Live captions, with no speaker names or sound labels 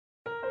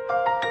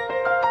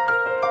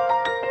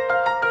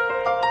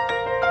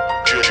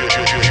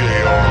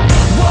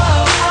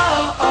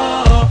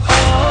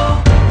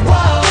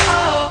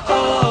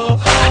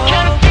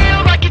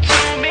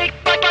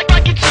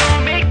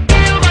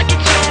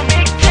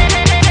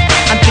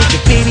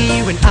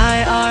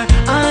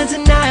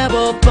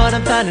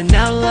and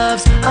now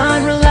love's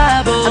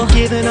unreliable. I'm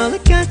giving all I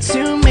got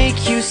to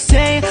make you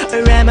stay,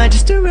 or am I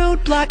just a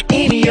roadblock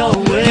in your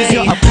way? Cause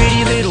you're a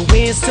pretty little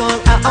windstorm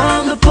out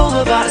on the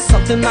boulevard,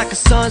 something like a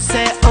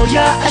sunset, oh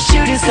yeah, a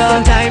shooting star.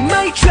 And I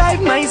might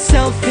drive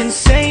myself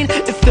insane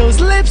if those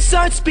lips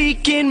aren't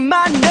speaking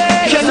my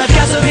name. Cause I've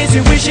got some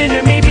intuition,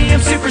 or maybe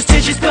I'm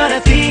superstitious, but I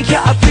think you're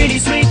a pretty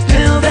sweet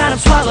pill that I'm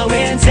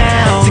swallowing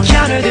down. To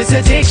counter this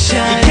addiction,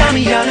 you got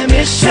me on a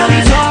mission. Tell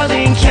me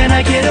darling, can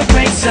I get a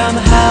break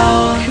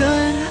somehow? Could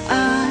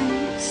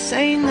I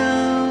say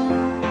no?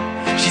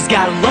 She's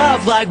got a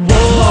love like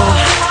whoa,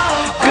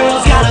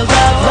 girls got a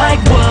love like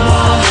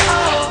whoa.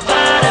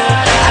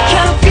 I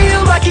kinda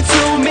feel like it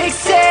don't make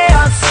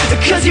sense,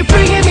 cause you're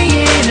bringing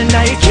me in and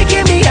now you're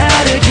kicking me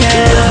out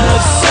again.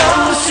 Love so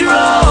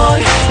strong,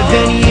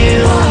 then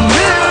you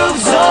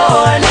moves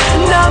on,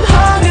 and I'm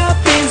hung up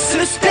in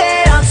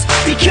suspense,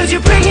 because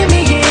you're bringing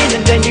me in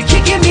and then you're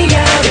kicking me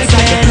out again. It's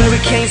like a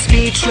hurricane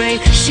speed train,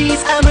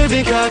 she's a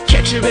moving car,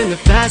 catch her in the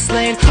fast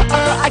lane.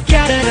 Oh, I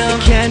gotta know,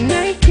 can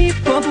I keep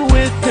up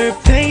with her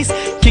pace?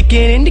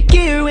 Kicking into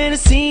gear when I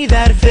see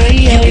that face.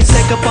 You can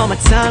take up all my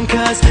time,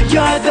 cause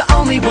you're the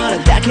only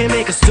one that can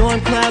make a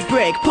storm cloud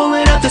break,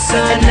 pulling up the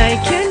sun. And I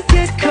can't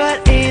get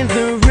caught in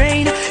the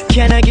rain,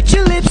 can I get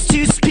your lips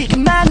to speak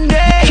my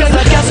name? Cause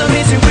I've got some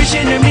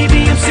intuition, or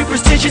maybe I'm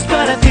superstitious,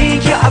 but I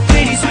think you're a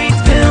pretty sweet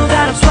pill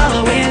that I'm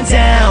swallowing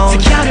down. To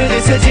counter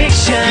this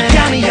addiction, you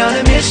got me on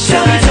a mission.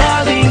 Tell me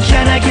darling,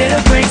 can I get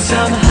a break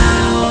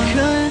somehow?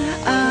 Could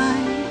I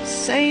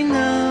say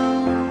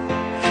no?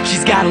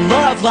 She's got a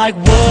love like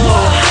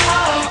whoa,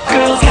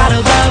 girls got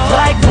a love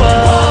like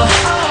whoa.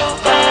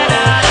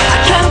 I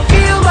kinda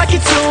feel like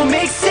it don't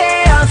make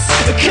sense,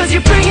 cause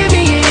you're bringing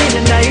me in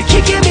and now you're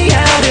kicking me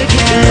out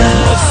again.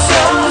 Love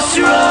so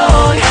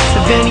strong,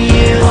 then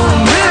you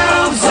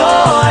moves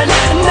on,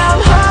 and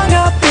I'm hung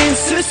up in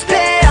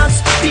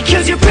suspense,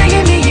 because you're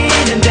bringing me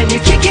in and then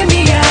you're kicking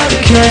me out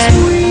again. Cause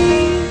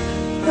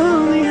we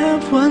only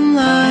have one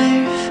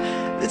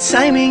life, the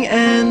timing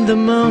and the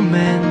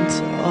moment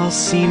all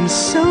seem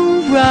so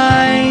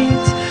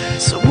right.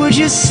 So would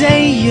you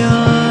say your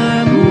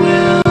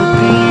will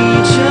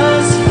be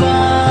just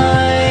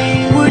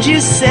fine? Would you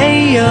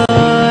say your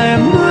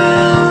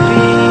will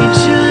be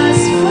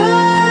just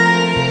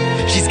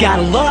fine? She's got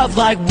a love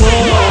like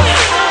whoa,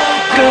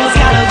 girls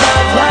got a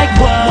love like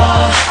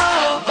whoa.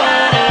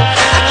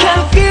 I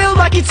kinda feel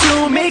like it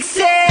don't make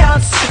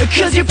sense,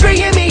 cause you're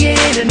bringing me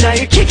in and now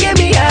you're kicking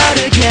me out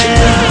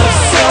again. Love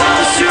so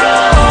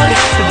strong,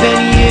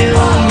 then you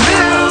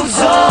moves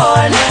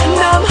on, and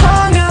I'm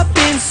hung up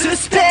in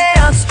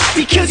suspense,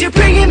 because you're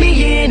bringing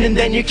me in and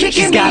then you're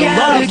kicking me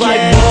out again. She's got a love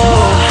like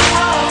whoa,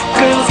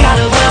 girls got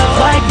a love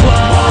like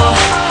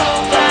whoa.